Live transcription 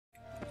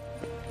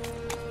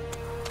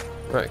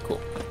Alright,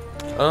 cool.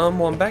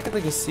 Well, I'm back at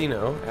the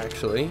casino,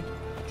 actually.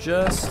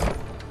 Just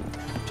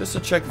to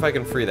check if I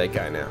can free that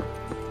guy now.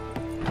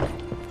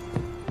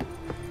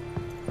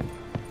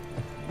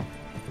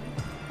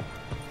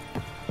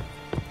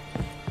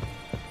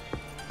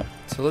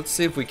 So let's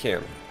see if we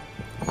can.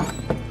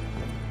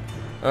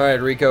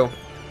 Alright, Rico.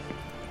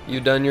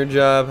 You done your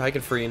job. I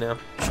can free you now.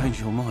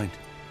 Change your mind.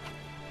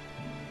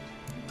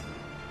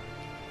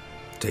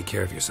 Take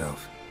care of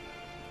yourself.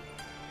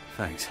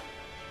 Thanks.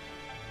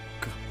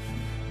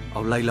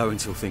 I'll lay low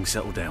until things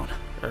settle down.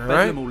 Alright.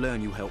 Bedlam will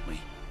learn you helped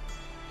me.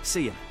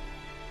 See him.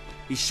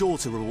 He's sure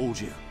to reward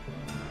you.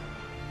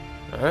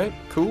 Alright,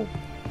 cool.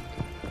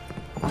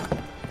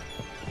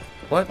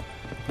 What?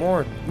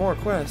 More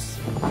quests.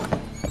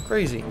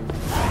 Crazy.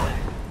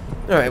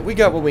 Alright, we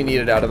got what we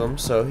needed out of him,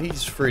 so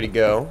he's free to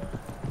go.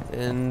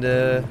 And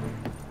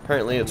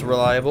apparently it's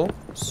reliable,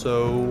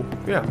 so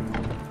yeah.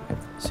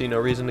 See no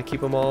reason to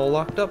keep them all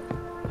locked up.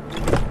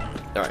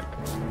 Alright.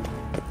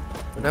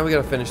 Now we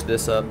gotta finish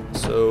this up,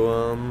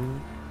 so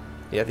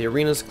yeah, the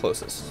arena's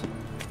closest.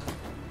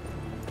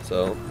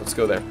 So let's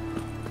go there.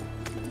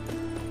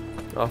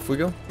 Off we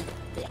go.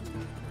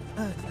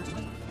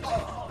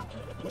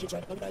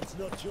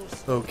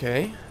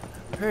 Okay.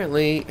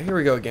 Apparently, here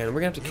we go again.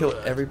 We're gonna have to kill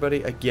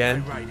everybody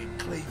again. I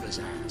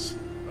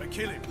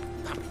kill him.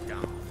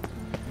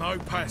 No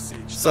passage.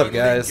 What's up,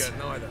 guys?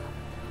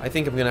 I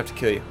think I'm gonna have to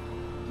kill you.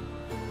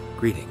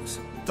 Greetings.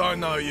 Don't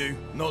know you,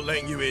 not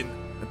letting you in,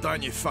 and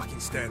don't you fucking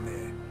stand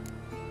there.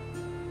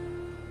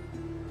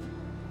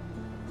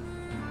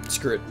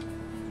 Screw it.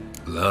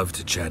 Love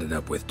to chat it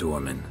up with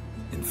doormen.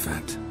 In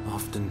fact,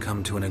 often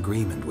come to an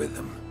agreement with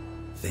them.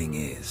 Thing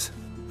is,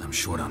 I'm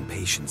short on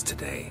patience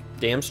today.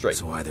 Damn straight.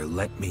 So either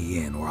let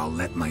me in or I'll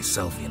let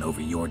myself in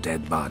over your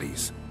dead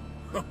bodies.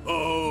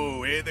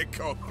 Oh, hear the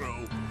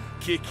cockerel,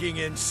 kicking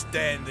and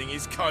standing,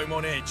 his comb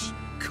on edge.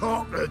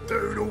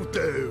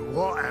 Cock-a-doodle-doo,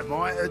 what am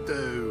I to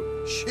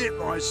do? Shit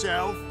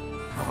myself?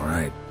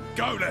 Alright.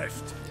 Go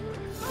left.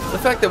 The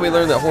fact that we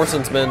learned that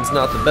Whoreson's Men's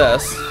not the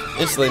best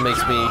instantly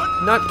makes me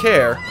not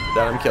care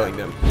that I'm killing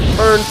them.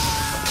 Burn!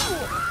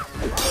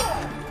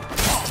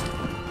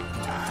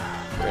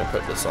 We're gonna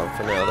put this on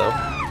for now,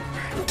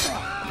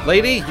 though.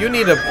 Lady, you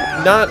need to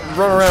not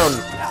run around.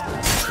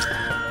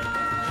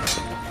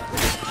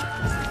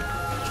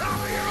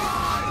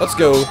 Let's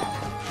go.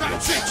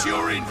 That's it,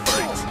 you're in for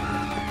it.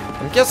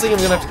 I'm guessing I'm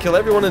gonna have to kill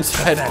everyone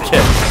inside that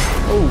kid.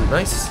 Oh,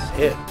 nice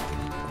hit.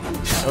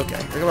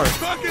 Okay, come on.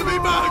 Fucking me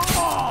back.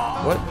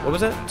 What? What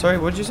was that? Sorry,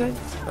 what did you say?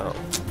 Oh,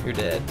 you're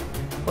dead.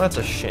 Well, that's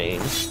a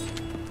shame.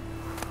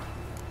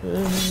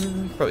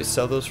 Probably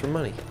sell those for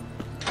money.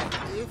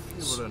 If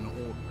you were an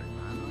ordinary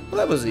man, Well,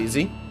 that was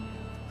easy.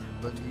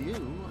 but you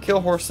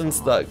Kill Whoreson's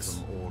thugs.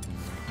 from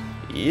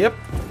ordinary. Yep,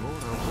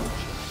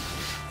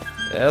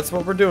 that's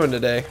what we're doing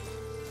today.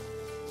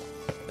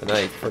 And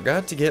I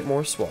forgot to get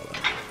more swallow.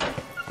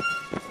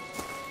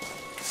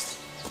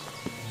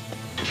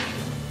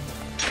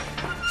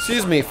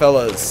 Excuse me,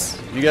 fellas.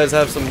 You guys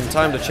have some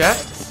time to chat?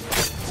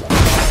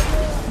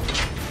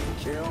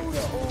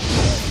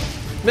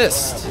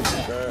 Missed.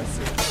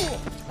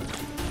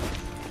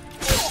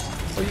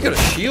 Oh, you got a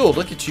shield.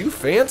 Look at you,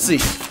 fancy.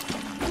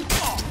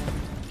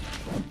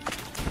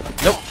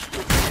 Nope.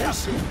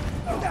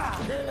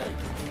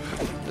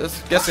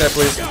 This guy,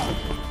 please.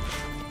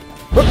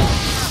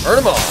 Burn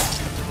him all.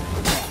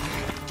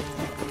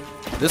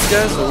 This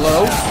guy's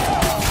low.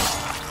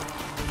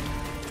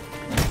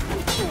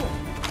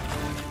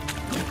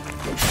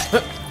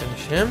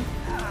 Finish him.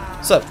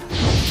 What's up?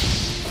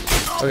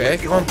 Okay,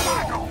 come on.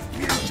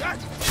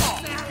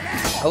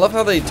 I love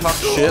how they talk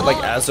shit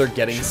like as they're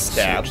getting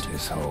stabbed.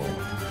 His hole.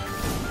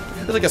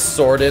 There's like a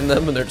sword in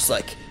them and they're just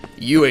like,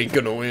 you ain't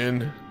gonna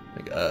win.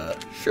 Like,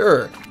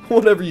 sure.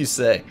 Whatever you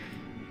say.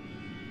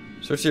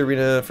 Search the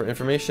arena for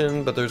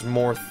information, but there's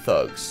more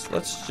thugs.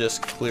 Let's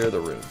just clear the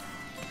room.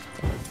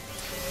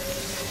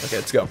 Okay,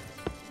 let's go.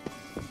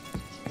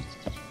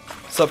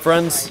 What's up,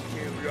 friends?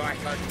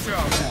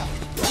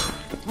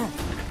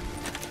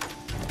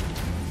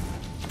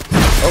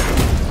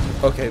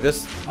 Oh, okay,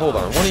 this, hold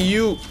on. One of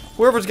you,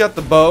 whoever's got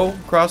the bow,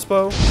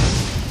 crossbow.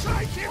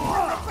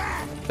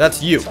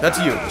 That's you, that's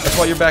you. That's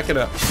why you're backing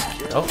up.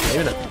 Oh,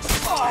 maybe not.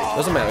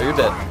 Doesn't matter, you're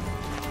dead.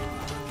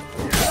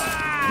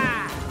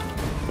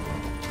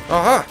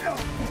 Aha!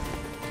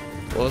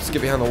 Well, let's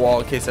get behind the wall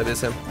in case that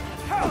is him.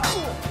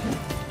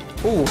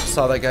 Ooh,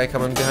 saw that guy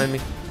coming behind me.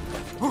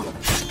 Burn!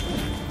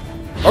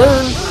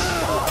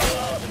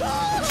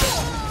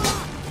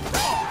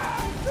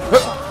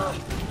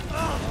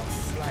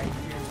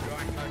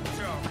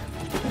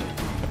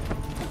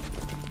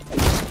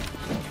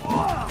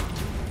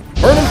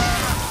 Burn him!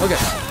 Okay.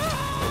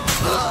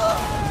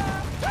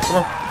 Come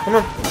on, come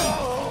on.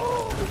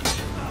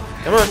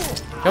 Come on,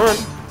 come on,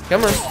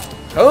 come on,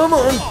 come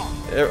on!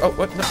 There, oh,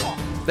 what? No.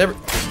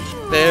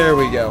 There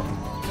we go.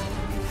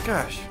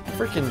 Gosh,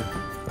 freaking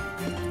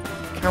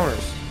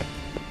counters.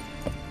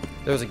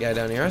 There was a guy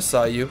down here. I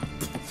saw you.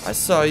 I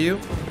saw you.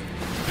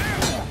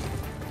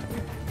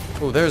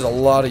 Oh, there's a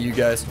lot of you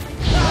guys.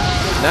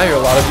 Now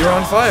you're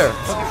on fire. Oh,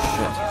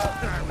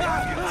 shit.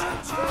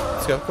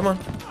 Let's go, come on.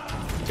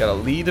 Gotta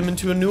lead him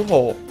into a new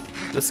hole.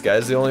 This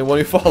guy's the only one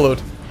who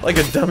followed. Like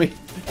a dummy.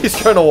 He's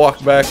trying to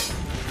walk back.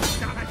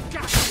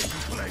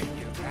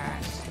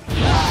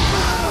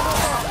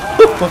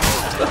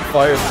 That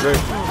fire's great.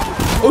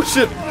 Oh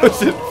shit! Oh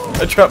shit!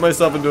 I trapped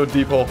myself into a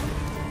deep hole.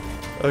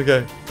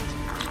 Okay.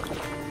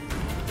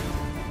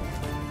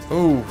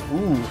 Ooh,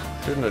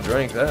 shouldn't have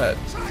drank that.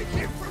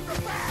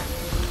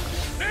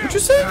 What'd you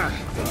say?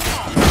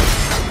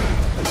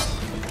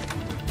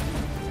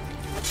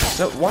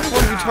 No, why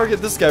won't you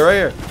target this guy right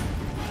here?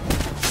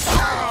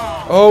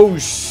 Oh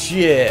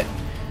shit!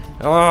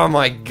 Oh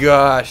my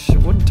gosh! It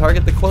wouldn't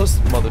target the close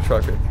mother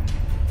trucker.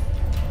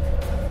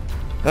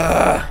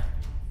 Ah.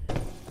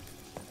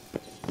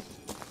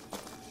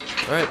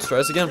 Alright, let's try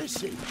this again.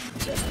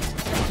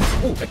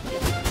 Ooh, okay.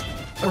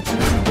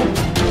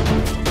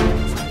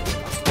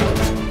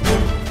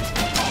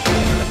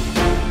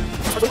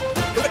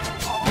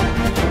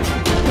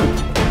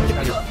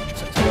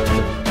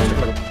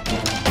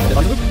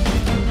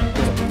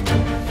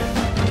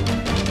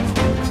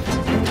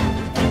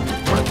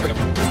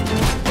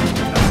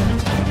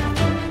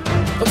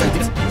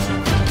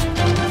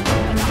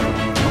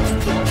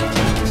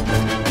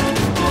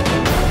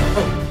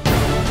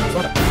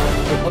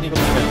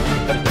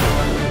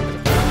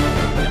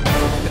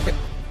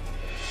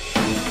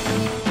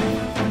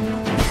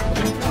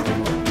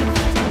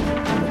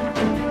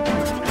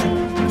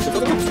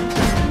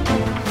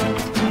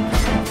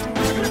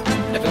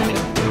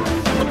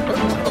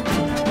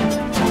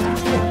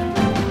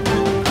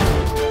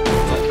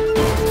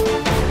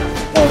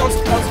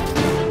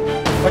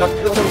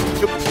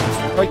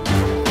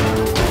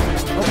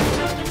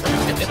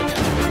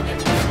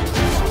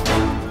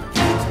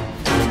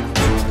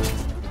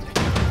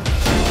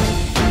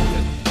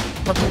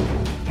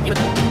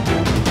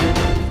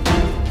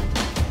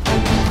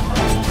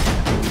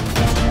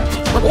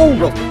 Oh,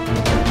 roll.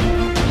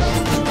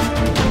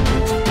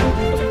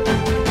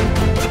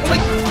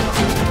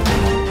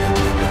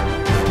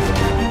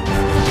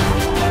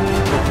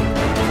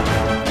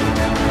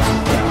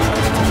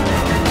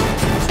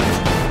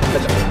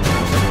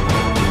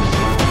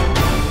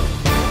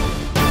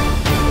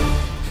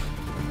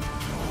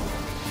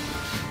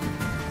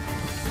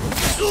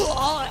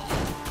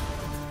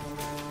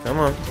 Come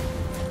on.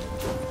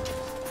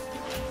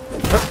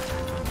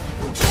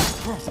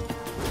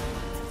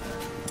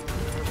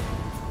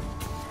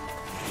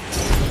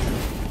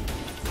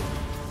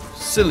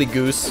 Silly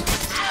goose.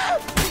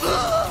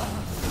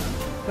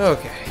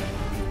 Okay.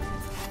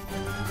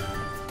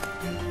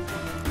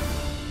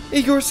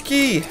 Igor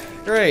ski.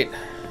 Great.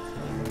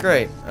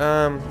 Great.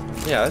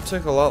 Yeah, it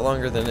took a lot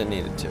longer than it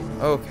needed to.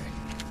 Okay.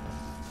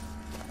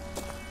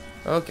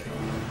 Okay.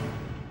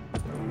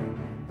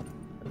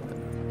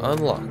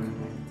 Unlock.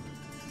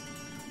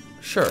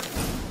 Sure.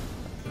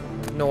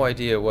 No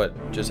idea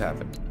what just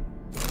happened.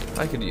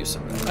 I could use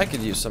some of that. I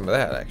could use some of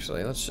that,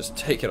 actually. Let's just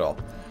take it all.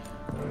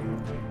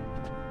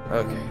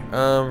 Okay.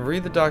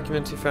 Read the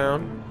documents you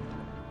found.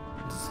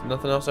 There's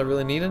nothing else I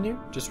really need in here?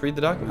 Just read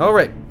the document.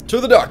 Alright, to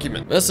the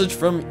document. Message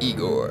from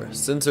Igor.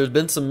 Since there's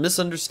been some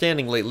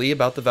misunderstanding lately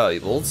about the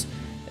valuables,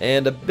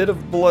 and a bit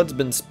of blood's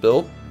been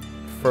spilt,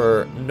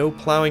 for no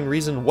plowing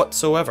reason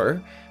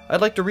whatsoever,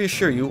 I'd like to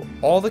reassure you,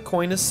 all the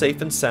coin is safe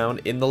and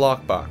sound in the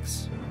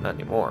lockbox. Not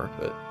anymore,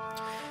 but...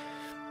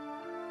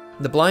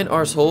 The blind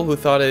arsehole who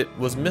thought it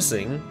was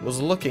missing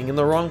was looking in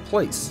the wrong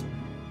place.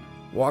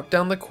 Walk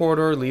down the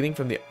corridor leading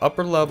from the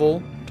upper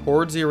level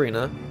towards the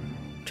arena,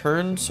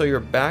 turn so your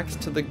back's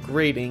to the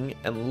grating,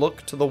 and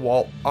look to the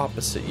wall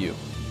opposite you.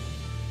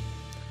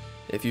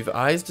 If you've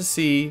eyes to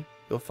see,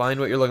 you'll find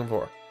what you're looking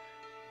for.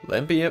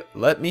 Let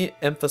me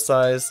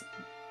emphasize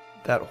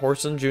that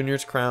Whoreson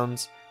Junior's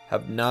crowns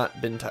have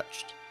not been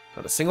touched.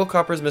 Not a single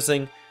copper is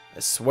missing. I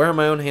swear on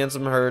my own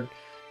handsome herd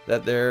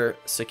that they're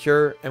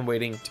secure and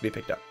waiting to be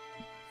picked up.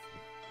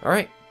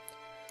 Alright.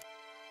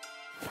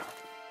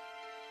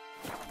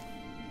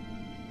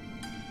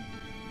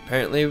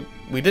 Apparently,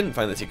 we didn't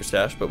find the secret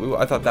stash, but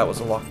I thought that was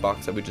a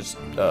lockbox that we just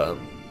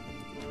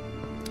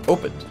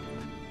opened.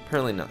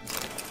 Apparently not.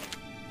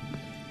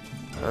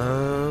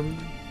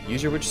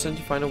 Use your witch scent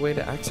to find a way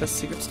to access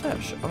secret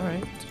stash.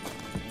 Alright.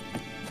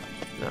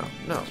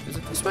 No. Is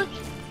it this way?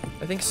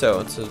 I think so.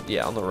 It's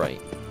yeah, on the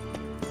right.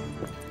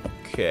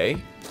 Okay.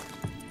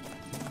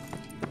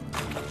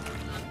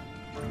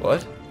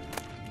 What?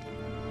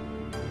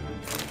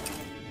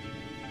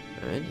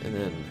 Alright, and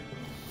then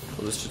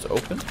will this just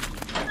open?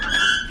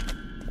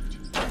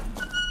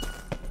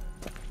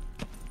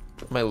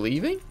 Am I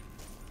leaving?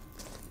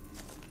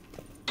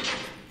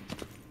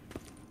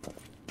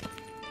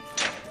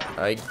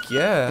 I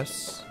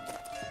guess.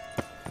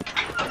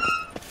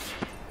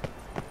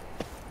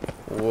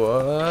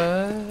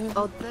 What?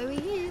 Although he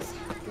is,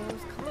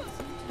 girls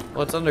can't.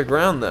 Well, it's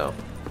underground though.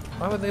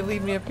 Why would they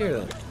leave me up here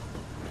then?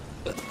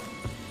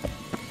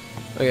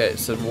 Okay, it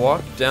said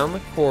walk down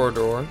the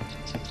corridor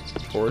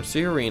towards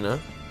the arena.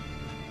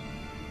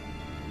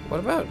 What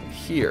about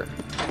here?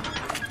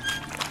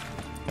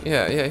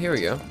 Yeah, here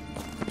we go.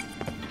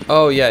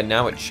 Oh, yeah,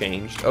 now it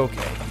changed.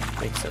 Okay.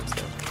 Makes sense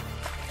now.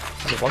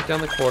 So walk down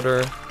the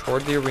corridor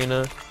toward the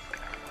arena.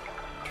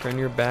 Turn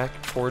your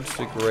back towards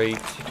the grate.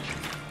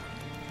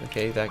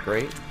 Okay, that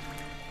grate.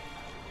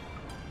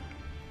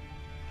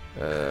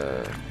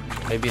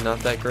 Maybe not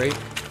that great.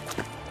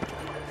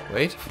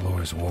 Wait.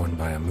 Floor's worn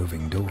by a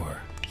moving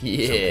door.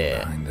 Yeah. Something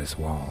behind this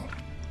wall.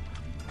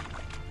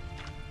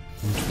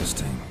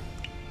 Interesting.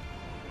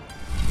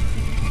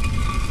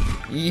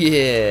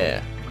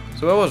 Yeah.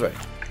 So I was right.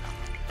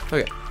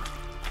 Okay.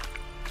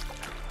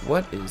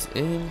 What is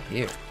in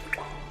here?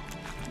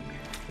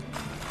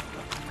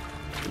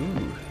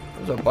 Ooh,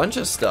 there's a bunch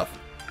of stuff.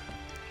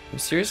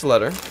 Mysterious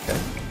letter. Okay.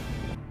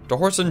 To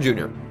Whoreson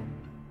Junior.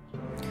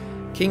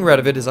 King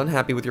Radovid is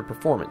unhappy with your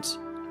performance.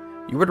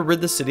 You were to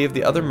rid the city of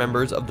the other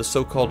members of the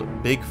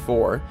so-called Big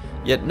Four,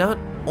 yet not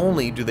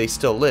only do they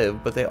still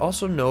live, but they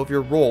also know of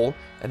your role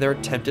and their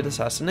attempted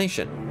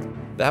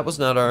assassination. That was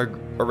not our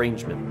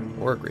arrangement,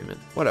 or agreement,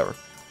 whatever.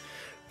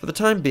 For the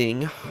time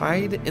being,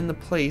 hide in the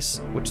place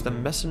which the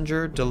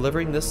messenger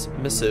delivering this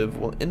missive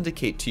will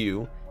indicate to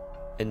you,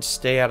 and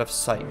stay out of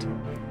sight.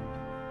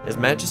 His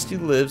Majesty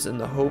lives in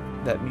the hope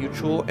that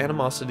mutual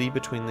animosity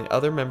between the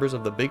other members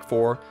of the Big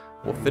Four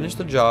will finish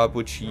the job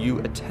which you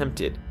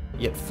attempted,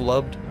 yet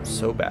flubbed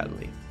so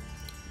badly.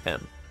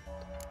 M.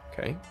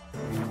 Okay.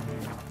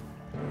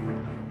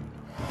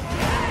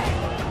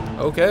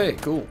 Okay,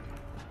 cool.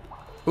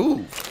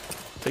 Ooh,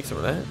 take some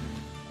of that.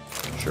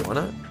 Sure, why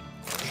not?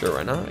 Sure,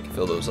 why not? I can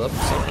fill those up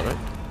with something, right?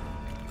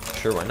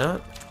 Sure, why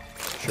not?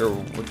 Sure,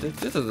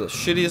 this is the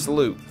shittiest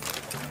loot.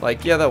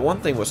 Like, yeah, that one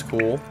thing was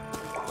cool.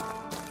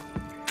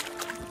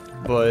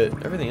 But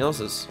everything else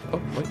is...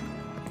 Oh, wait.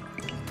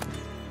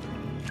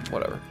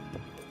 Whatever.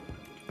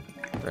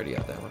 Already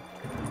got that one.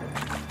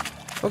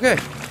 Okay.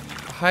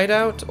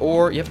 Hideout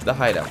or... Yep, the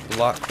hideout. A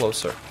lot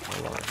closer.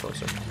 A lot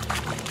closer.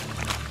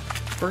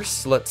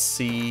 First, let's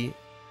see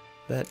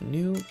that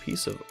new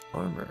piece of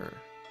armor.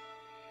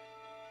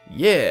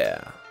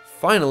 Yeah.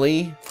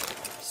 Finally.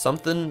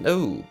 Something...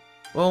 Oh.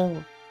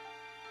 Well,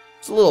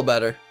 it's a little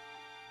better.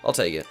 I'll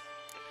take it.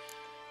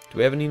 Do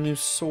we have any new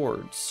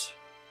swords?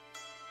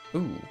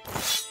 Ooh.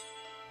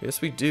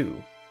 Yes, we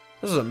do.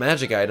 This is a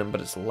magic item,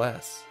 but it's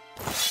less.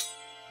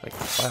 Like,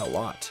 by a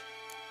lot.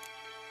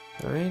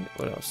 Alright,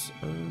 what else?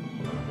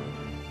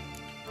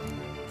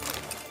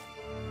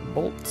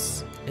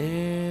 Bolts,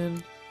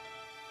 and...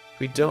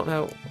 we don't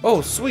have...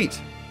 Oh, sweet!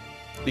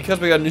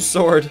 Because we got a new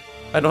sword,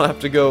 I don't have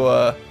to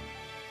go,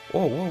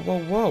 Whoa, whoa, whoa,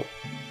 whoa.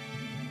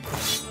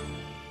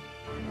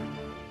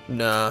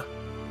 Nah.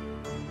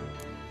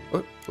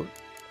 What?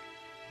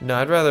 No,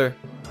 I'd rather...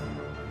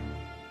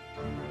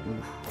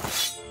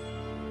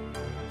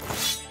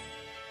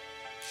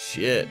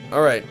 Shit.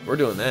 Alright, we're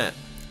doing that.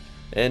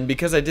 And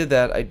because I did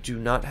that, I do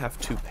not have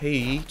to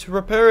pay to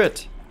repair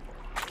it.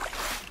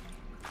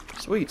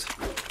 Sweet.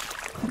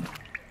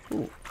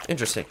 Ooh,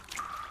 interesting.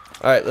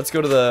 Alright, let's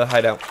go to the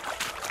hideout.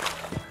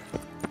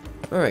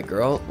 Alright,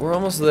 girl, we're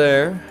almost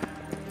there.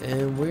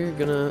 And we're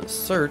gonna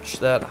search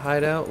that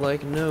hideout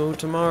like no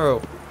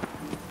tomorrow.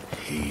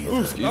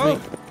 Ooh, excuse me.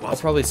 I'll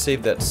probably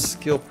save that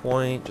skill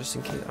point just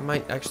in case. I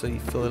might actually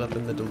fill it up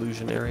in the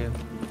delusion area.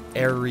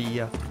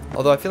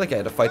 Although I feel like I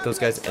had to fight those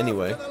guys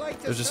anyway.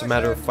 It was just a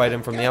matter of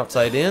fighting from the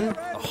outside in,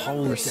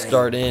 or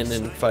start in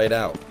and fight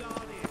out.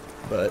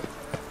 But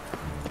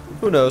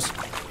who knows?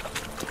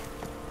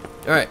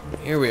 Alright,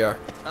 here we are.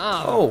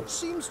 Oh,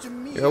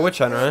 you're a witch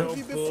hunter, huh?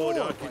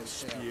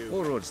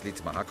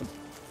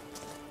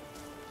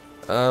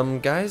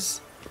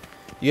 Guys,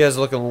 you guys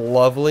are looking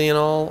lovely and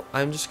all.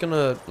 I'm just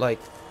gonna, like,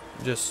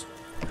 just...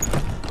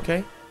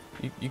 Okay?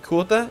 You cool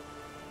with that?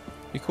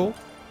 You cool?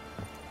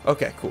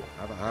 Okay, cool.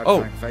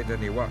 Oh.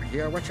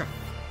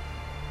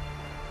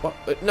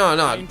 What? No,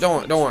 don't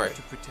worry.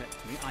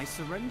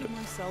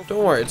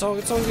 Don't worry, it's all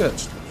good.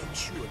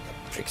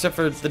 Except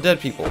for the dead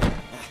people.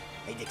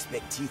 I'd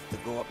expect teeth to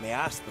go up my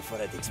arse before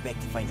I'd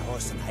expect to find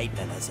Whoreson hiding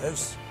in his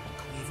house.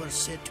 Cleaver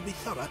said to be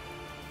thorough,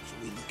 so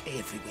we look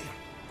everywhere.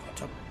 Got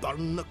to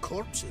burn the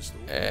corpses,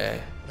 though.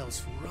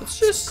 Let's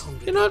just,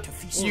 you know,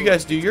 you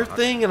guys do your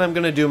thing and I'm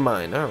gonna do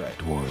mine. Alright.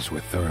 Dwarves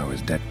were thorough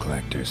as debt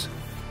collectors.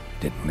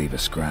 Didn't leave a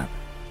scrap.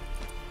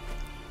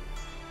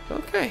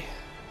 Okay.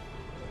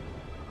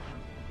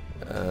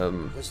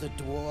 Was the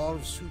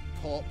dwarves who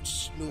popped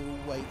Snow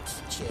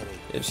White's cherry.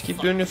 Yeah, just keep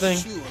doing your thing.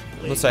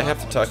 Unless I have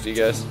to talk to you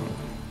guys.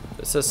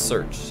 It says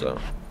search, so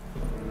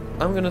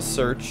I'm gonna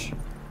search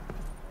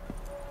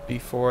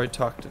before I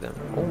talk to them.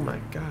 Oh my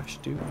gosh,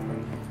 dude.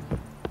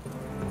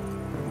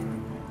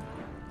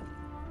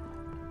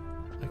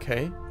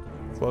 Okay.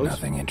 Close.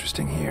 Nothing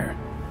interesting here.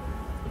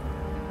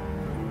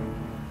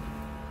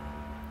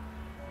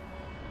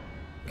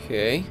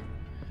 Okay.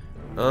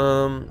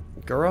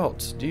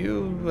 Geralt, do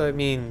you, I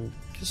mean,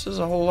 this is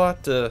a whole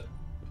lot to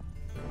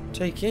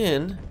take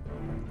in.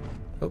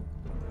 Oh,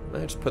 I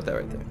just put that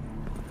right there.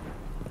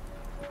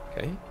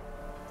 Okay.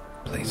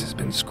 Place has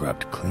been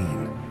scrubbed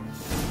clean.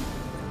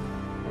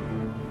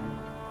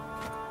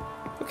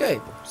 Okay,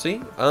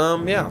 see?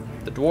 Yeah,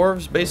 the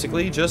dwarves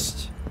basically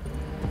just...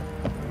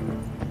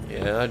 Yeah,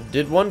 Yeah,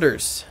 did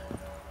wonders.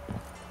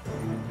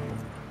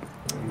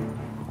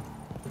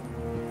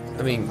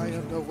 I mean,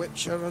 Hired a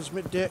witcher as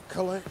my debt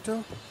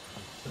collector.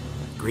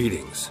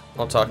 Greetings.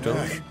 I'll talk to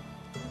him.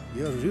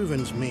 You're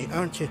Reuven's mate,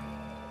 aren't you?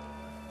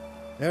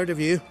 Heard of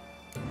you.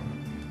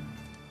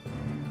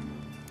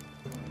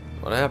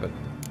 What happened?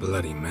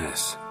 Bloody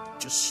mess.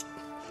 Just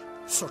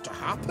sort of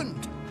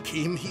happened.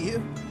 Came here,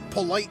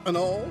 polite and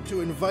all, to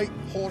invite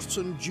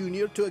Whoreson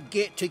Junior to a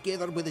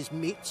get-together with his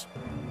mates.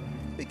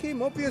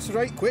 Became obvious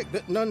right quick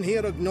that none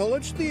here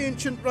acknowledged the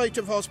ancient rite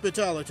of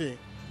hospitality.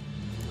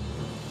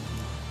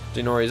 Do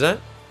you know where he's at?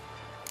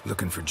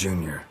 Looking for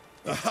Junior.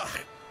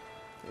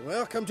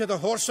 Welcome to the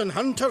Whoreson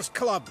Hunters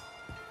Club.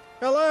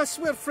 Alas,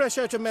 we're fresh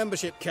out of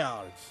membership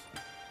cards.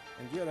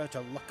 And you're out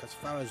of luck as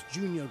far as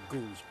Junior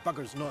goes.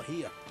 Bugger's not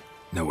here.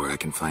 Know where I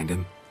can find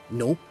him?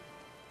 No.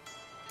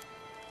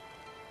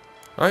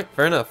 Alright,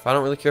 fair enough. I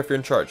don't really care if you're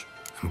in charge.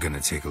 I'm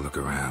gonna take a look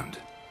around.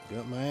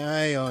 Got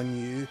my eye on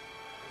you.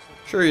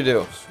 Sure you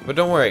do. But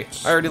don't worry,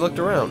 I already looked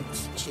around.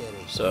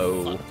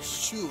 So,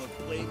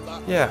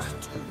 yeah,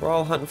 we're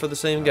all hunting for the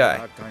same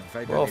guy.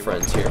 We're all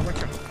friends here.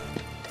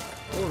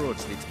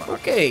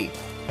 Okay.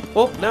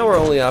 Well, now our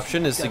only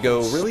option is to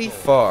go really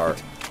far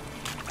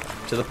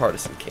to the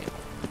partisan camp.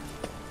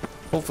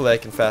 Hopefully I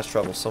can fast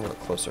travel somewhat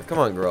closer. Come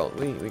on, girl.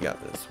 We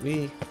got this.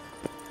 We're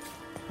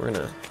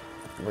gonna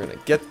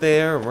get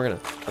there, and we're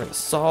gonna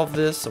solve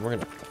this, and we're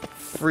gonna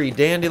free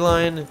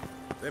Dandelion.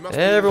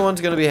 Everyone's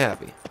gonna be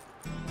happy.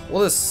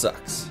 Well, this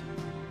sucks.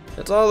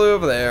 It's all the way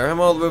over there. I'm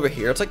all the way over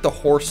here. It's like the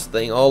horse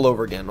thing all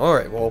over again.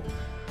 Alright, well,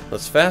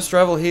 let's fast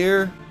travel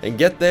here and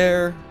get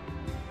there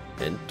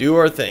and do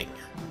our thing.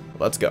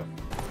 Let's go.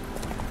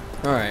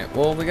 Alright,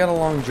 well, we got a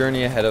long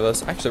journey ahead of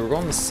us. Actually, we're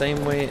going the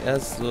same way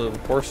as the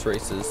horse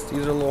races.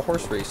 These are little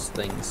horse race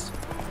things.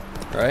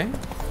 Right?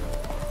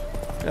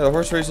 Yeah, the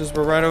horse races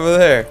were right over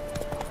there.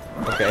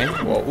 Okay,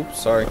 well,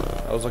 oops, sorry.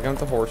 I was looking at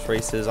the horse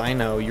races. I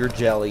know, you're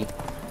jelly.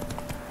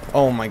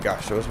 Oh my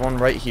gosh, there was one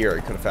right here I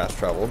could have fast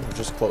traveled, which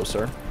is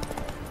closer.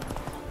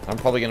 I'm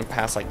probably going to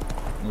pass like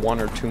one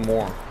or two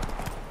more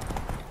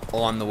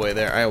on the way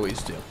there. I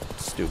always do.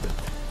 It's stupid.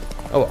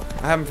 Oh well,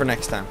 I have them for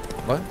next time.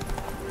 What?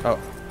 Oh.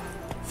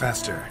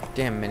 Faster.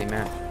 Damn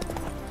mini-map.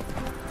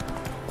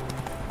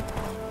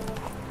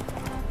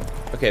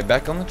 Okay,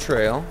 back on the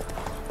trail.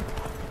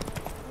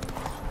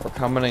 We're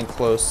coming in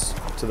close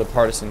to the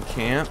partisan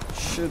camp.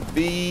 Should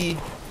be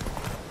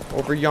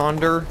over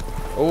yonder.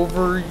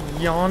 Over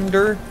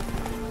yonder.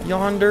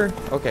 Yonder.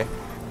 Okay.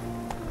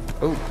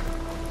 Oh.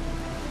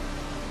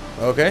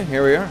 Okay,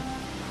 here we are.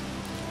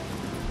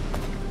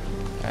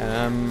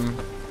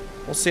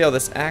 We'll see how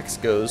this axe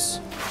goes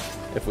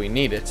if we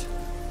need it.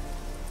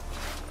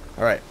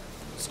 Alright,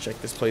 let's check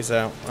this place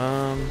out.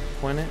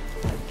 Point it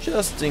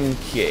just in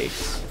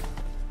case.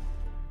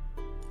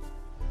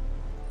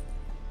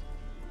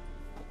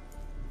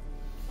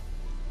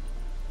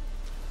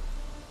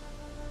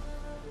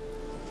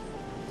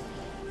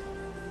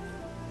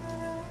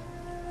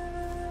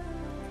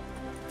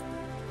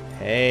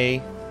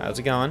 Hey, how's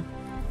it going?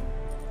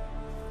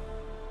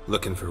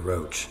 Looking for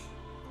Roach.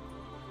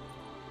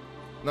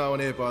 No one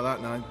here by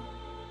that name.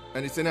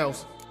 Anything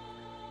else?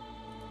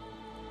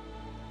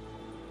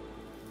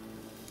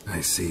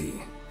 I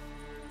see.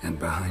 And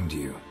behind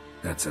you,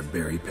 that's a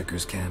berry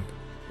picker's camp?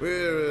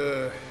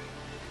 We're,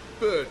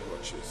 bird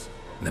watchers.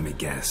 Let me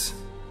guess.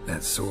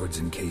 That sword's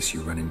in case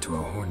you run into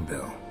a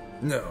hornbill.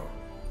 No.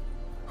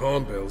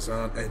 Hornbills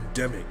aren't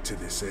endemic to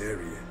this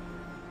area.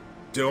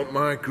 Don't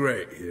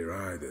migrate here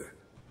either.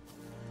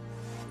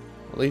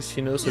 At least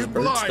he knows his You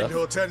bird blind, stuff.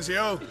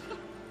 Hortensio.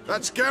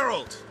 That's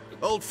Geralt,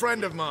 old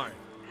friend of mine.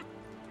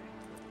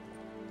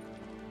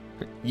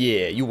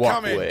 Yeah, you walk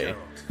Come in, away.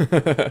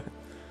 Geralt.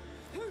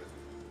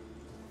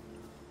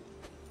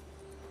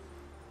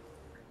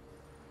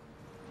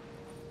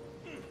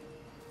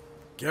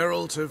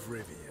 Geralt of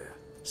Rivia,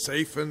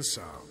 safe and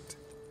sound.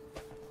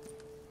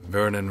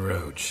 Vernon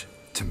Roach,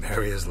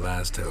 Temeria's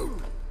last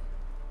hope.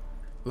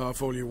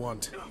 Laugh all you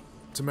want.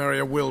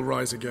 Temeria will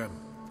rise again.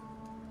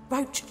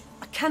 Roach,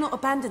 I cannot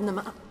abandon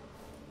them.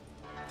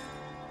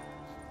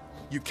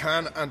 You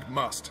can and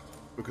must,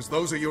 because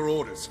those are your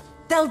orders.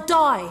 They'll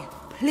die,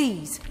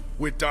 please.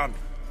 We're done.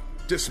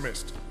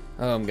 Dismissed.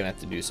 Oh, I'm gonna have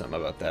to do something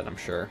about that, I'm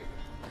sure.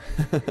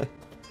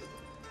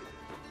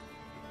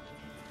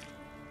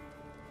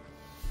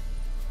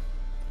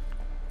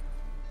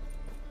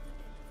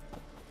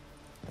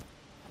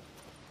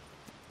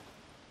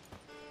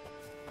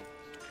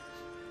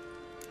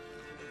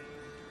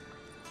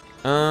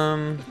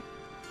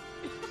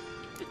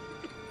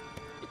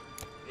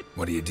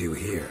 What do you do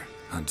here?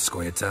 Hunt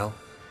Scoia'tael?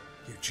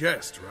 You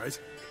jest, right?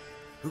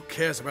 Who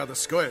cares about the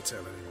Scoia'tael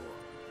anymore?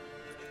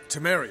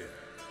 Temeria,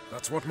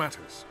 that's what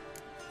matters.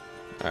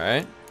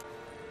 Alright.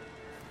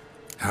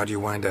 How'd you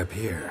wind up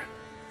here?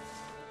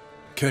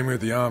 Came with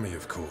the army,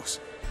 of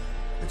course.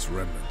 Its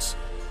remnants.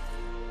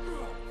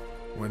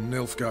 When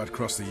Nilfgaard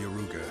crossed the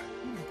Yaruga,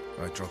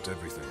 I dropped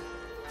everything.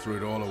 Threw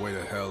it all away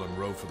to hell and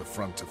rode for the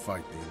front to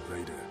fight the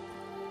invader.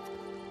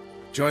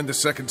 Joined the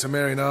Second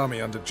Temerian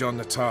Army under John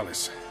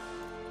Natalis.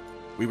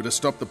 we were to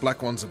stop the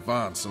Black One's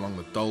advance along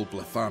the Dol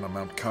Blathana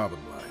Mount Carbon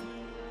line.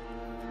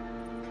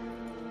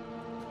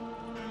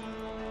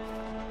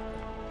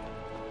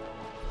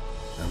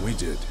 And we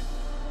did.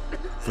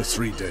 For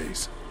 3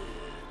 days.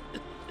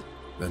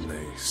 Then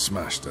they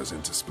smashed us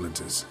into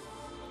splinters.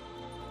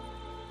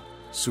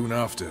 Soon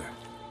after,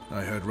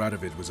 I heard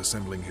Radovid was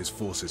assembling his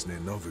forces near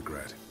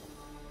Novigrad.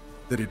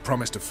 That he'd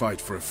promised to fight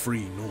for a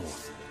free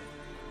North.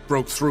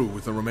 Broke through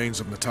with the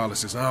remains of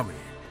Natalis' army,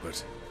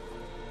 but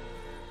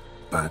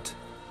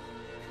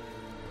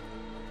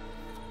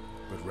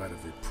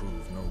Radovid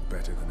proved no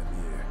better than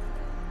Emir.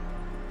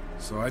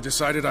 So I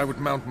decided I would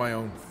mount my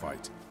own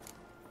fight.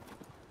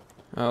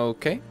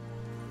 Okay.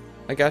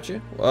 I got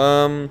you.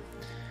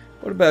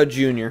 What about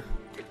Junior?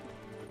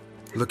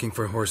 Looking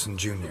for Whoreson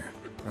Junior.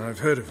 I've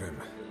heard of him.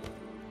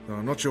 Though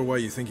I'm not sure why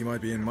you think he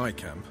might be in my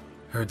camp.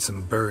 Heard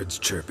some birds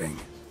chirping.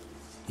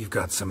 You've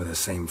got some of the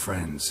same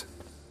friends.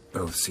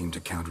 Both seem to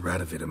count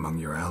Radovid among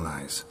your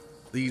allies.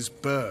 These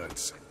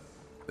birds.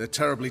 They're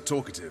terribly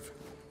talkative.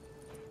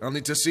 I'll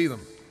need to see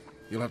them.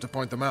 You'll have to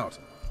point them out.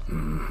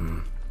 Mm-hmm.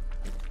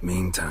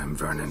 Meantime,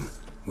 Vernon,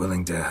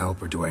 willing to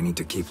help or do I need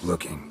to keep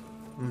looking?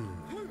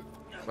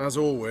 As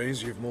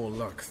always, you've more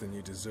luck than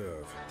you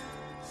deserve.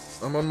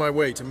 I'm on my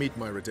way to meet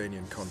my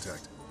Redanian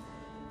contact.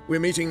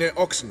 We're meeting near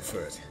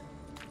Oxenford,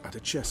 at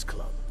a chess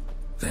club.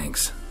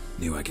 Thanks.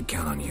 Knew I could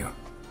count on you.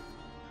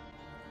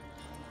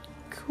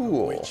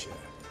 Cool. Witcher.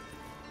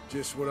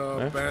 Just what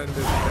our band of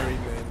merry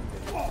men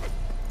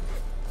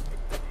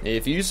need.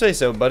 If you say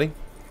so, buddy.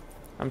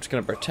 I'm just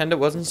gonna pretend it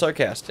wasn't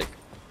sarcastic.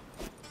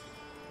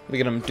 Look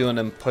at him doing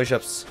them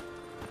push-ups.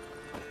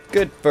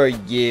 Good for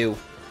you.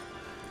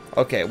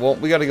 Okay, well,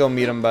 we gotta go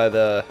meet him by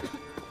the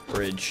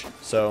bridge.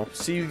 So,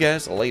 see you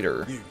guys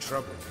later. You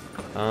trouble.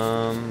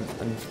 I'm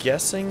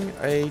guessing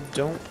I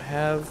don't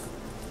have...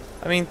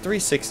 I mean,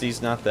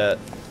 360's not that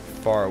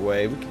far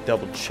away. We can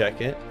double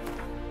check it.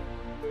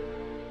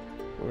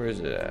 Where is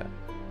it at?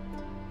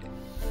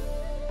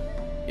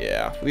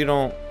 Yeah, we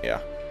don't... Yeah.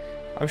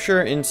 I'm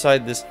sure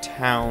inside this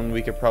town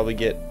we could probably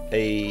get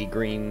a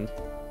green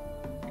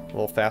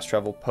little fast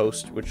travel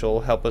post, which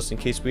will help us in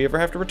case we ever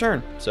have to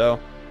return. So,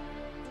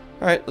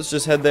 alright, let's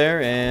just head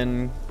there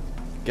and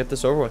get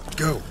this over with.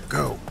 Go,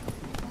 go.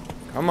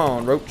 Come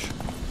on, Roach.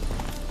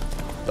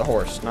 The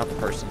horse, not the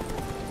person.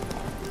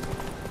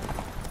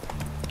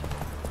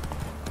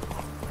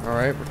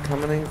 Alright, we're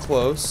coming in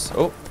close.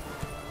 Oh.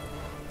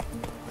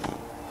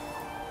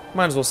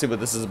 Might as well see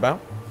what this is about.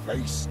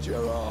 Feast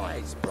your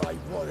eyes, brave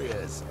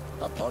warriors,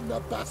 upon the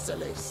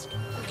basilisk,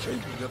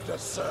 king of the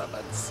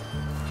servants.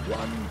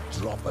 One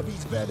drop of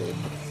his venom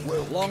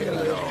will kill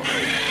an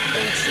army.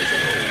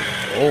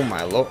 Oh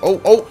my lord.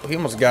 Oh, he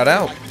almost got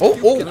out. Oh.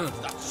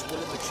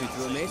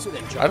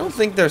 I don't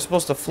think they're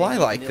supposed to fly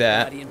like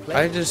that.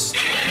 I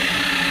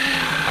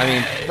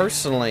mean,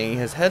 personally,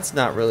 his head's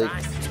not really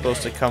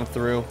supposed to come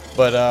through,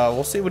 but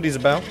we'll see what he's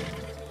about.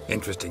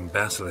 Interesting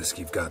basilisk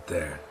you've got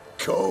there.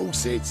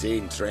 Course it's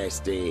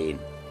interesting.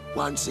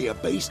 Won't see a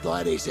beast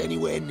like this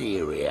anywhere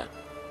near here.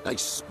 They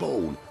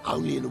spawn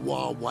only in the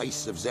wild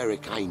wastes of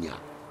Zerrikania,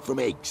 from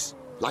eggs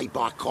laid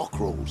by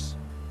cockerels.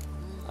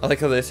 I like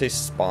how they say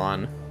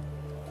spawn.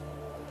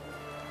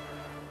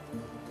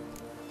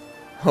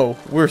 Oh,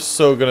 we're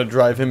so gonna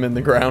drive him in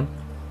the ground.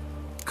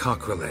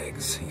 Cockerel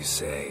eggs, you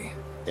say?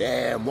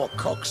 Yeah, and what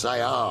cocks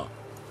they are.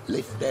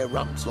 Lift their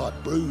rumps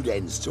like brood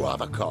hens to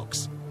other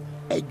cocks.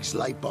 Eggs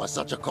laid by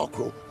such a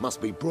cockerel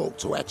must be brought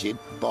to hatching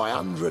by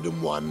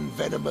 101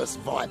 venomous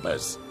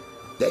vipers.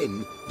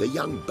 Then the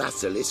young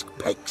basilisk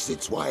pecks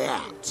its way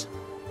out.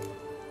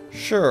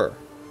 Sure.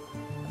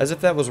 As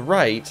if that was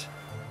right,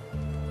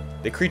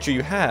 the creature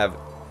you have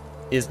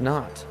is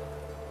not.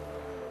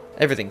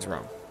 Everything's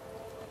wrong.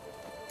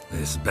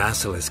 This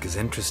basilisk is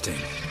interesting,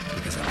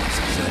 because it looks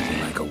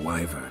exactly like a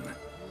wyvern.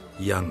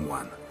 Young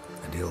one,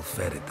 and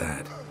ill-fed at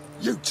that.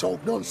 You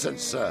talk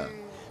nonsense, sir.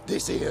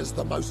 This here's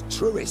the most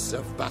truest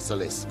of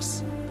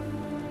basilisks.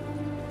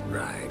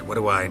 Right, what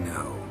do I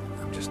know?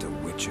 I'm just a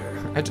witcher.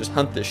 I just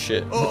hunt this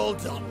shit.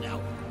 Hold on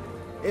now.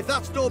 If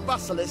that's no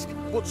basilisk,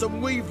 but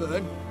some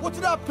wyvern, what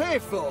did I pay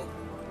for?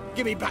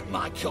 Give me back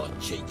my coin,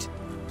 cheat.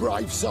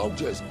 Brave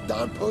soldiers,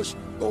 don't push,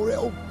 or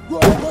it'll...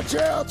 Whoa, watch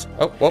out!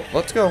 Oh, well,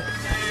 let's go.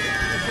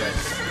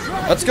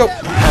 Let's go.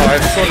 Oh, I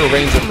have shorter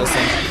range of this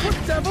thing.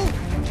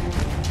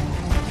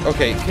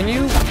 Okay, can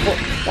you...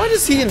 Why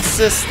does he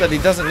insist that he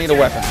doesn't need a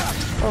weapon?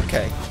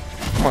 Okay.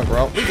 Come on,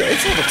 girl.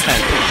 It's level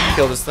 10.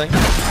 Kill this thing.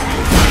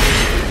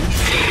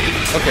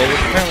 Okay, we're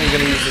apparently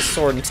going to use this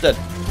sword instead.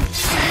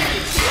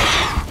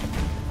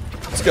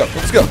 Let's go.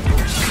 Let's go.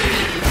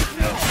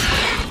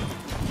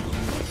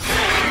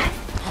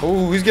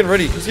 Oh, he's getting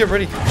ready. He's getting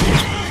ready.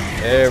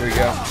 There we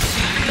go.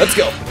 Let's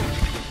go.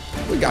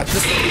 We got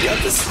this. We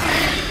got this.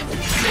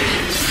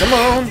 Come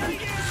on.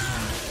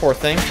 Poor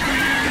thing.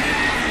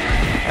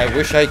 I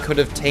wish I could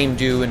have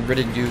tamed you and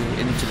ridden you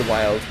into the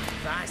wild,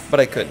 but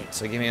I couldn't,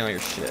 so give me all your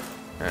shit.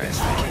 Alright. Guess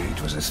the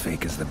cage was as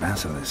fake as the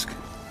basilisk.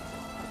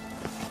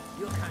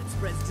 Your kind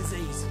spreads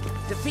disease,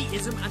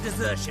 defeatism, and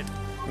desertion.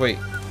 Wait,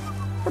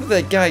 where did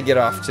that guy get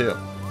off to?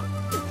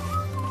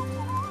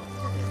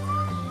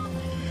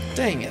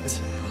 Dang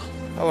it.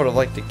 I would have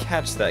liked to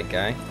catch that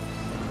guy.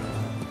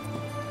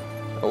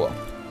 Oh well.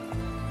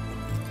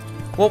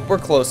 Well, we're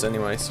close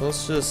anyway, so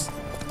let's just...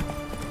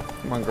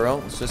 Come on, girl.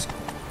 Let's just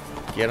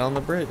get on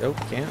the bridge. Oh,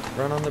 can't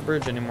run on the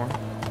bridge anymore.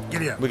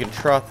 Giddy up. We can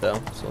trot,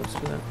 though, so let's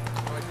do that.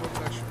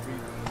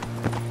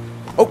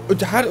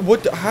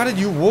 Oh, how did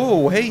you...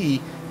 Whoa,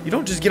 hey. You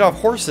don't just get off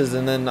horses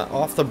and then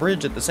off the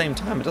bridge at the same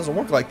time. It doesn't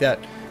work like that.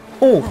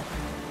 Oh,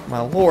 my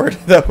lord.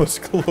 That was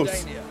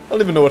close. I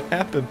don't even know what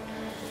happened.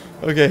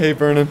 Okay, hey,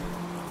 Vernon.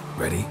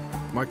 Ready?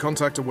 My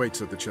contact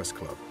awaits at the chess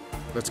club.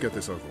 Let's get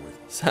this over with.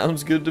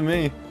 Sounds good to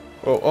me.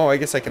 Oh, I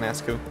guess I can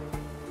ask who.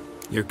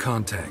 Your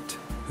contact.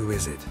 Who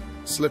is it?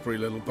 Slippery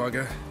little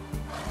bugger.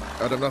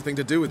 I'd have nothing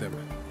to do with him.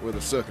 Were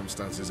the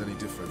circumstances any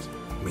different?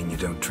 Mean you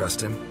don't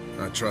trust him?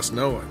 I trust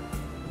no one,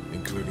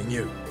 including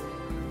you.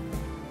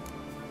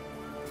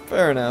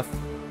 Fair enough.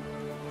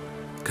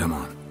 Come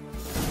on.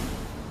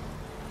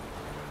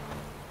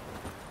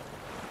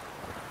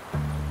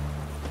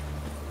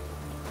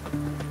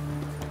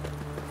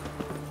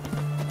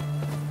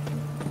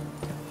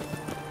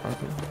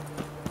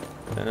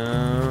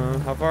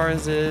 How far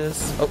is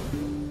this? Oh,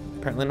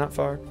 apparently not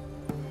far.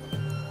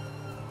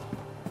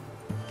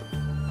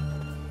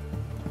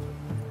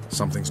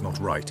 Something's not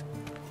right.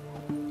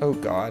 Oh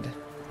God,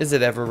 is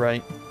it ever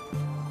right?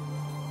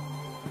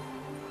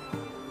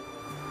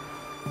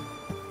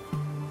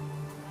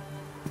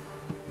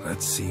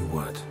 Let's see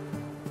what.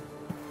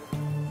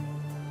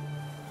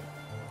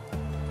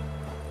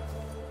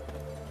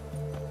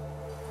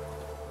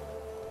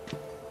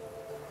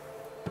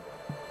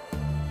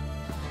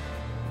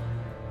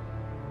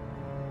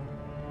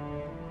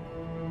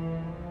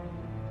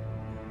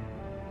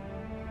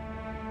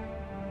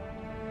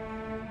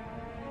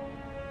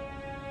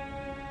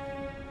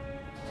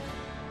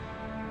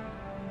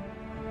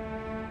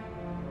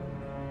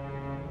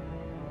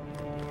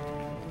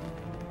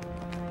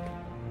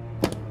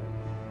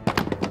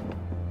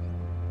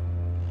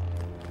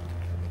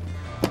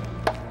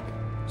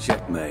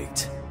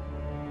 Checkmate.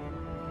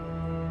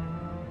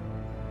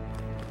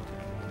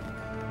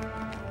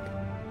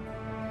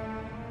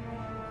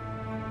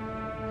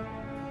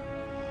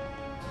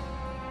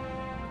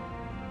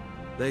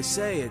 They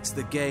say it's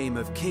the game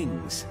of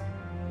kings.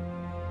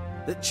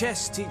 That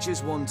chess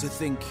teaches one to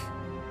think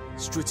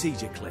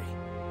strategically.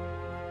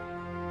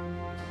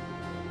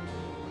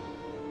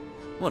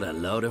 What a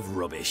load of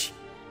rubbish.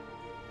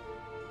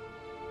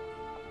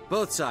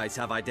 Both sides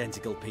have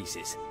identical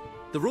pieces.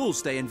 The rules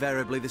stay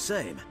invariably the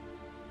same.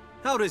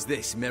 How does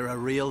this mirror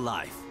real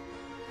life?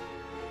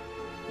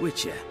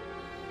 Witcher,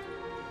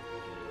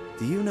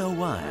 do you know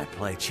why I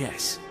play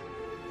chess?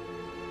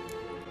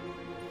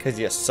 'Cause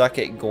you suck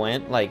at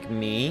Gwent like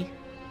me?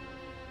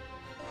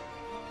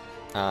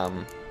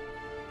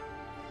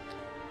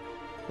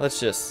 Let's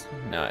just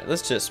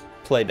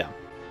play dumb.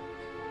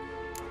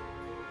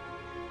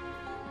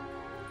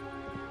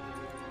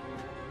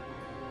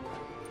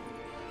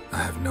 I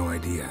have no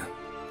idea.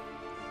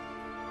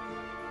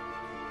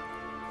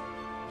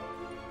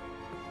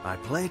 I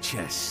play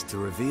chess to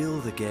reveal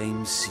the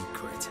game's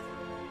secret.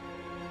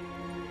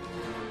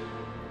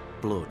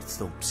 Blood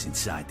thumps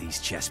inside these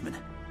chessmen.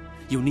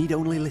 You need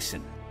only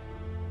listen,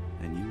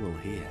 and you will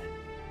hear.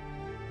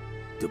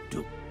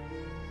 Dub-dub,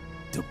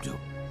 dub-dub,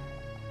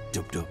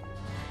 dub-dub.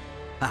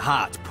 A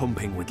heart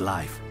pumping with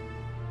life.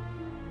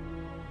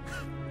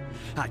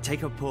 I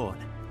take a pawn,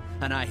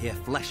 and I hear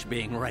flesh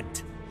being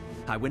rent.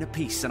 I win a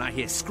piece, and I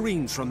hear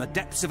screams from the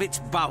depths of its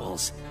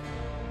bowels.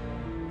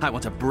 I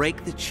want to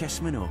break the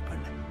chessmen open.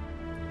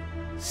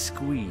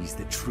 Squeeze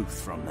the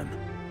truth from them.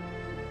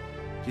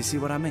 Do you see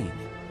what I mean?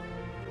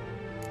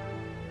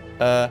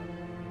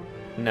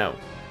 No.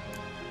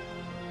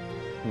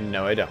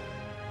 No, I don't.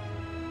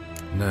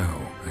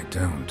 No, I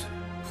don't.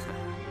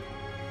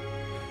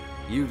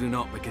 You do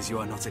not because you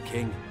are not a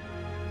king.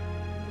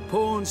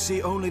 Pawns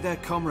see only their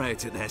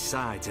comrades at their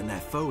sides and their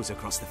foes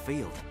across the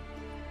field.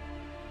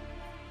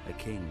 A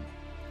king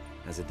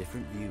has a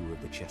different view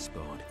of the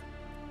chessboard.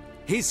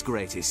 His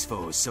greatest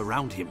foes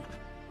surround him.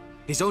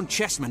 His own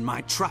chessmen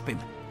might trap him.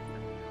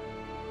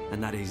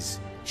 And that is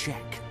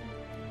check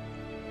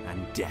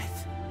and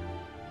death.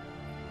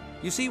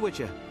 You see,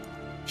 Witcher,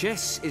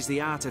 chess is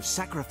the art of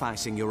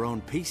sacrificing your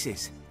own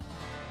pieces.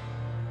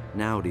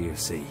 Now do you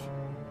see?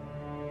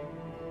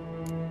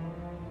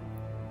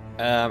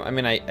 I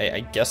mean, I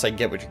guess I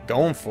get what you're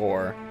going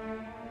for.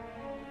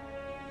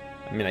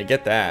 I mean, I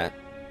get that.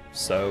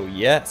 So,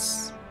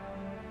 yes,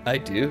 I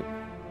do.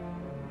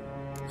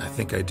 I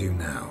think I do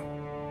now.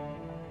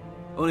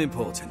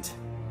 Unimportant.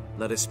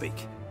 Let us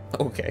speak.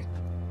 Okay.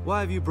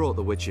 Why have you brought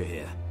the Witcher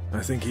here?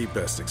 I think he'd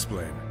best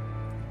explain.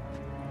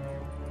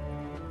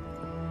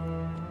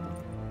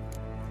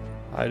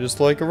 I just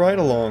like a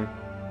ride-along.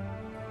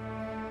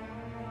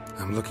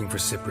 I'm looking for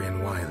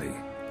Cyprian Wiley,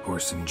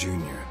 Whoreson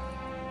Junior.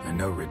 I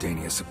know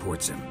Redania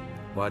supports him.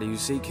 Why do you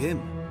seek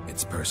him?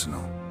 It's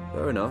personal.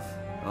 Fair enough.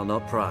 I'll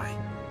not pry.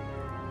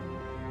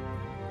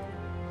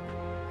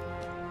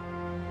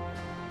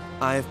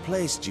 I have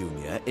placed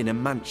Junior in a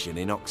mansion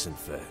in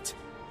Oxenfurt.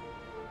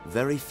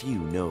 Very few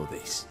know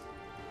this.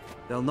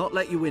 They'll not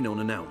let you in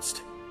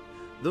unannounced.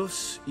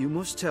 Thus, you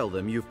must tell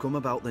them you've come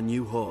about the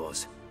new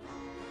whores.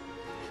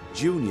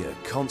 Junior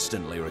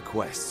constantly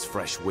requests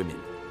fresh women.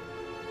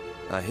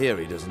 I hear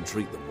he doesn't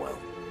treat them well.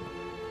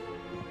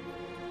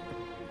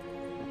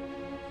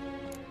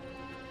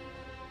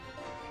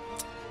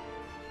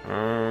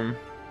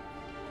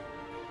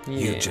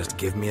 You just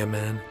give me a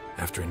man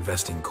after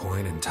investing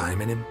coin and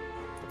time in him?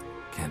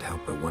 Can't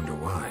help but wonder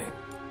why.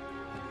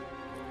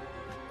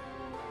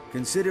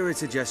 Consider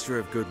it a gesture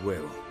of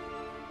goodwill.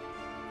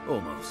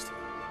 Almost.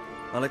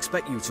 I'll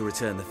expect you to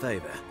return the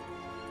favor.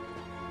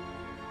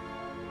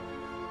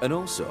 And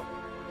also,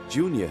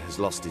 Junior has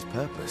lost his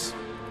purpose.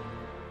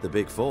 The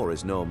Big Four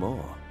is no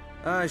more.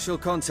 I shall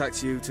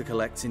contact you to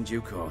collect in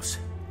due course.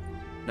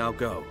 Now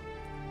go.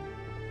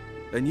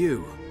 And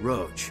you,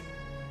 Roach.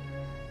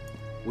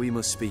 We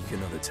must speak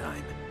another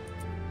time.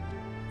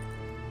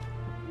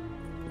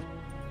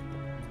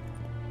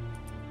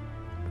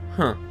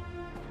 Huh.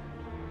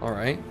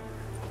 Alright.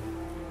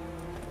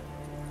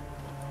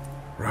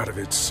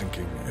 Radovid's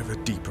sinking ever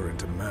deeper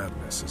into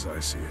madness as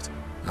I see it.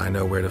 I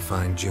know where to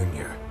find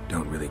Junior.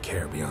 Don't really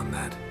care beyond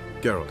that.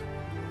 Geralt,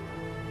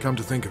 come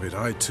to think of it,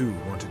 I too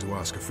wanted to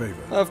ask a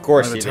favor. Of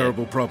course I you have a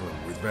terrible problem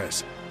with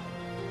Vess.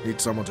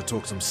 Need someone to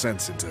talk some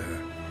sense into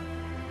her.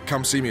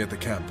 Come see me at the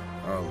camp.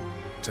 I'll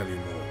tell you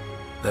more.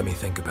 Let me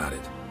think about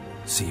it.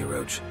 See you,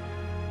 Roach.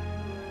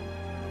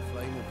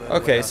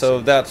 Okay,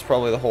 so that's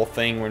probably the whole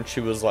thing when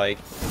she was like,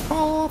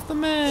 "Call off the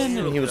men,"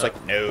 and he was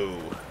like, "No,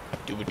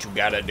 do what you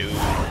gotta do."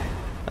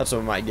 That's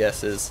what my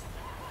guess is.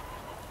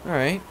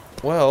 Alright,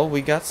 well,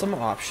 we got some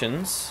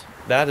options.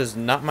 That is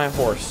not my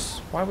horse.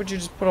 Why would you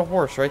just put a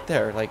horse right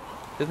there? Like,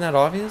 isn't that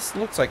obvious? It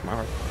looks like my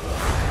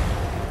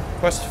horse.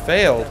 Quest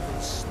failed.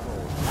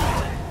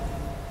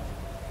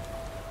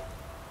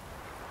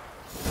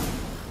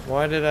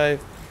 Why did I...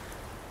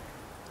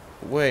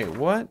 Wait,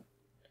 what?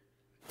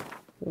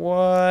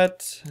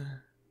 What?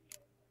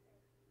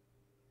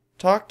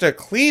 Talk to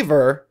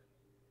Cleaver?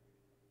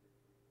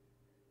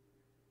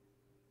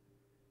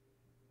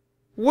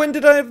 When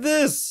did I have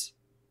this?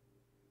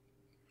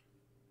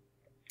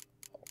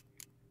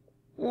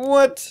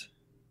 What?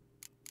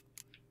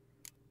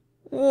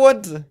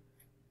 What?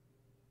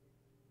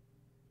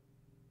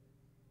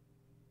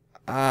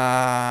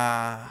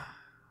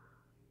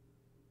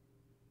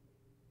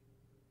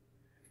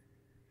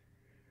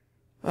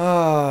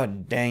 Oh,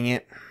 dang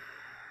it.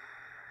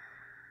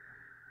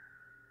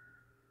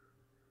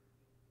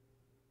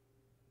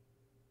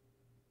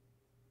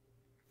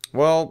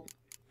 Well,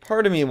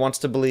 part of me wants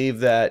to believe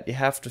that you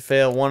have to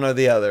fail one or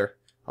the other.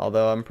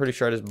 Although I'm pretty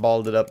sure I just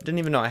balled it up. Didn't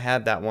even know I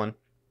had that one.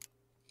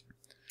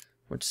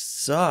 Which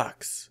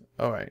sucks.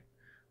 Alright.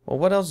 Well,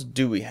 what else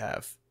do we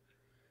have?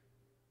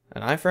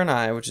 An eye for an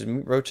eye, which is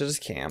meet Roach at his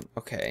camp.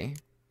 Okay.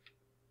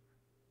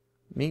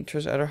 Meet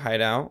Trish at her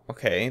hideout.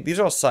 Okay. These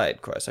are all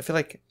side quests. I feel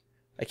like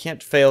I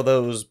can't fail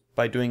those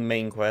by doing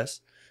main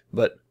quests.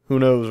 But who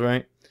knows,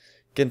 right?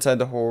 Get inside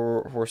the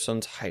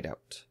Whoreson's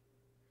hideout.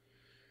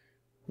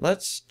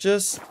 Let's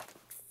just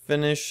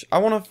finish. I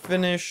want to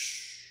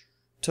finish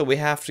till we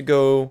have to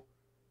go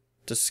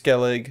to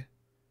Skellig,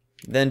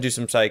 then do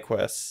some side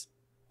quests,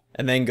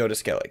 and then go to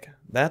Skellig.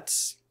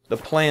 That's the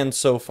plan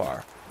so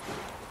far.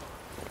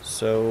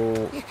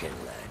 So You can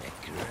learn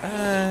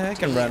I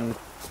can run.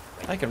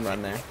 I can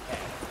run there.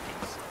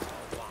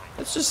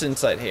 It's just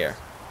inside here.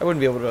 I wouldn't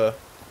be able to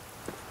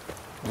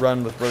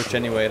run with Roach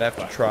anyway. I'd have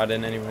to trot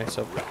in anyway.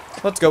 So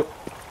let's go. All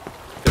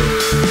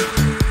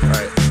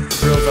right,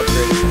 drills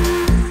upgraded.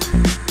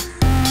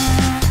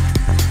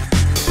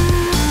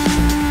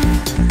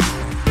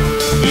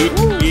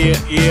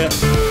 Yeah.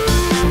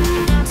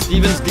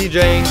 Steven's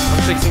DJing.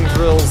 I'm fixing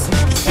drills.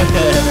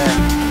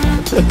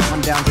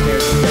 I'm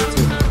downstairs in step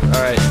 2.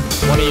 Alright,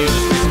 one of you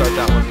just restart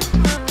that one.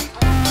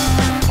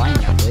 Fine,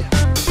 now, dude.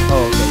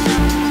 Oh,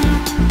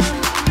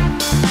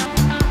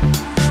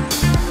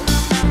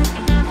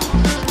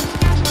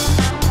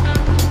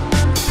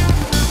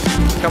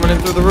 okay. Coming in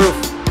through the roof.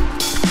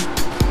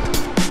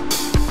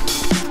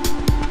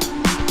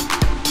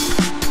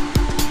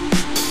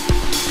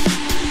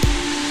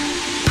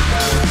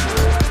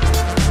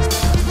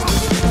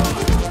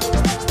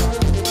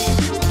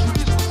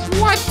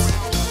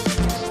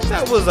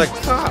 Was a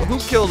cop. Who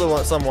killed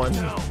someone?